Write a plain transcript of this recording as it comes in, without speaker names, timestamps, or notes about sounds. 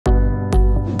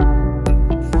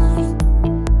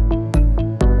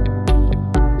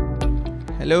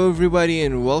Hello everybody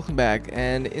and welcome back,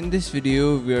 and in this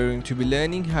video we are going to be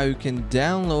learning how you can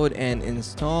download and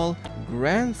install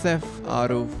Grand Theft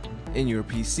Auto in your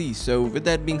PC. So with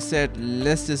that being said,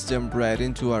 let's just jump right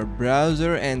into our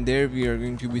browser, and there we are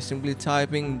going to be simply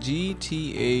typing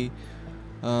GTA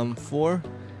 4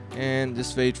 and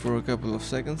just wait for a couple of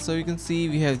seconds. So you can see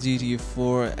we have GTA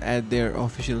 4 at their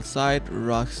official site,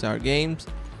 Rockstar Games.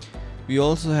 We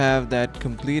also have that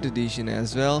complete edition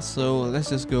as well, so let's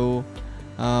just go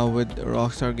with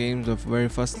Rockstar Games of very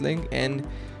first link, and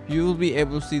you will be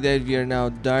able to see that we are now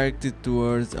directed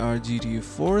towards our GTA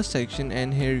 4 section,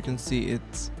 and here you can see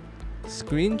its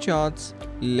screenshots,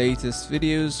 latest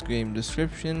videos, game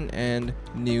description and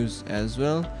news as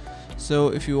well. So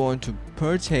if you want to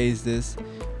purchase this,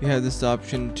 you have this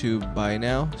option to buy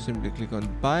now. Simply click on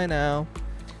buy now,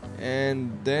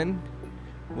 and then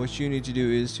what you need to do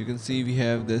is, you can see we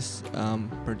have this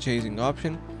purchasing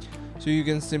option, so you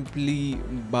can simply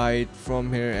buy it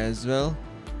from here as well,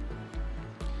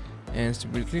 and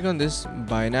simply click on this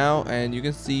buy now, and you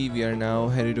can see we are now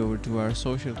headed over to our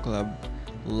social club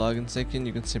login section.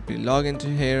 You can simply log into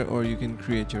here, or you can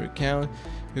create your account.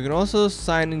 You can also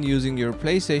sign in using your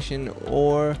PlayStation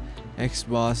or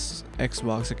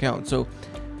Xbox account. So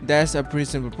that's a pretty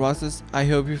simple process. I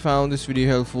hope you found this video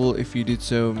helpful. If you did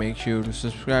so, make sure to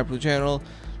subscribe to the channel,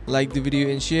 like the video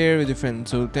and share with your friends.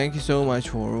 So thank you so much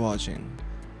for watching.